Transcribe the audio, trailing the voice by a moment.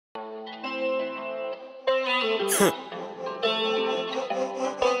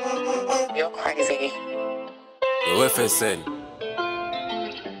You're crazy. Yo, FSN.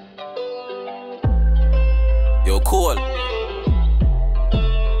 Yo, cool.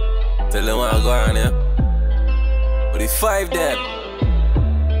 Tell them what I got on here. But the 5 them.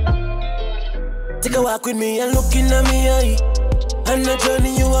 Take a walk with me and look in at me eye. And the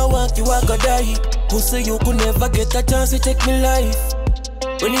journey you a walk, you a go die. Who say you could never get a chance to take me life?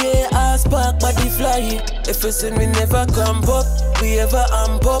 When you hear ass park, body fly. If you send me never come up, we ever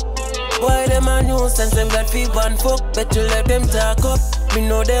amp up. Why them a nuisance, them got feel one fuck. Bet you let them talk up, me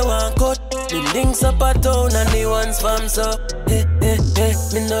know they want cut. The links up a town and the ones from so.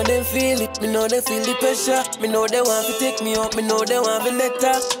 Me know them feel it, me know they feel the pressure. Me know they want to take me up, me know they want to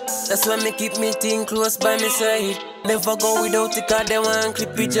letter. That's why me keep me thing close by my side. Never go without it cause they want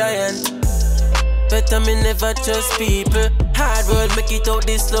clippy giant. Better me never trust people. Hard work make it out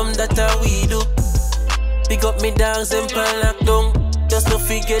this slum, that how we do. Pick up me dogs and pan lock down. Just no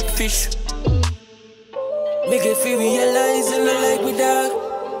forget fish. Me get free realize you no like me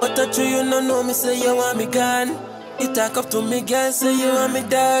dog. But I true you no know me say you want me gone. You talk up to me girl say you want me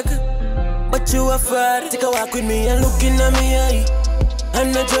dog. But you afraid. Take a walk with me and look in at me eye.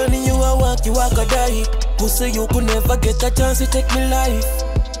 And the journey you a walk a die. Who say you could never get a chance to take me life?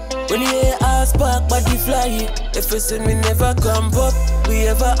 When you hear ass park, body fly. If you send me never come up, we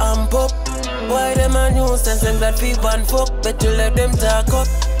ever amp up. Why them a nuisance, them glad feel one fuck. Bet you let them talk up,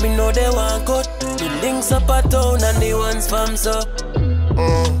 me know they want cut. The links up a town and the ones from so.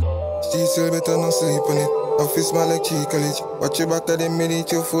 She still better not sleep on it. Office smell like college. Watch your back at them, and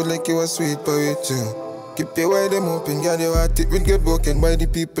eat your food like you a sweet poet. Keep your wide them open, girl, your heart it will get broken by the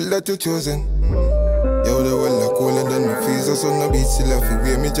people that you chosen. Yo, the world are cooler than my fees. So no beat still have to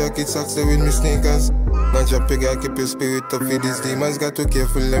wear me jacket, socks with me sneakers. Not your pig, I keep your spirit up for these demons. Got to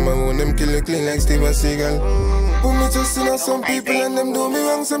careful, them I want them kill you clean like Steven Seagal. Put me just in on some people and them do me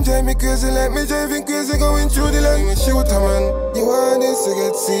wrong. Some drive me crazy like me driving crazy, going through the line. Me shooter man, you want this to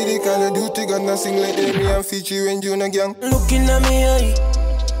get CD, Call of Duty, got nothing like them. Me and feature and you no gang. Looking at me eye,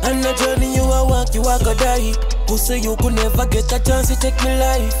 and the journey you a walk a die. Who say you could never get a chance to take me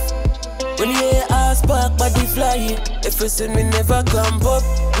life? When you hear ass park, body fly. If you send me never come up,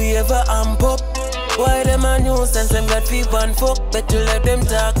 we ever amp up. Why them a nuisance, them got feel one fuck. Bet you let them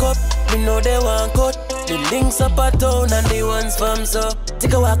talk up, me know they want cut. The links up a town and the ones from so.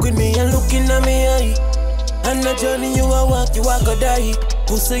 Take a walk with me and look in at me eye. And the journey you a walk a die.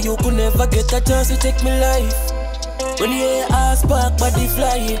 Who say you could never get a chance to take me life? When you hear ass park, body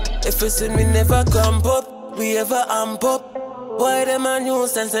fly. If you send me never come up, we ever amp up. Why them a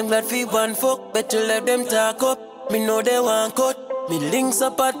nuisance, them glad feel one fuck. Bet you let them talk up, me know they want cut. Me links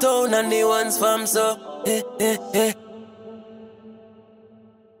up a town and the ones from so.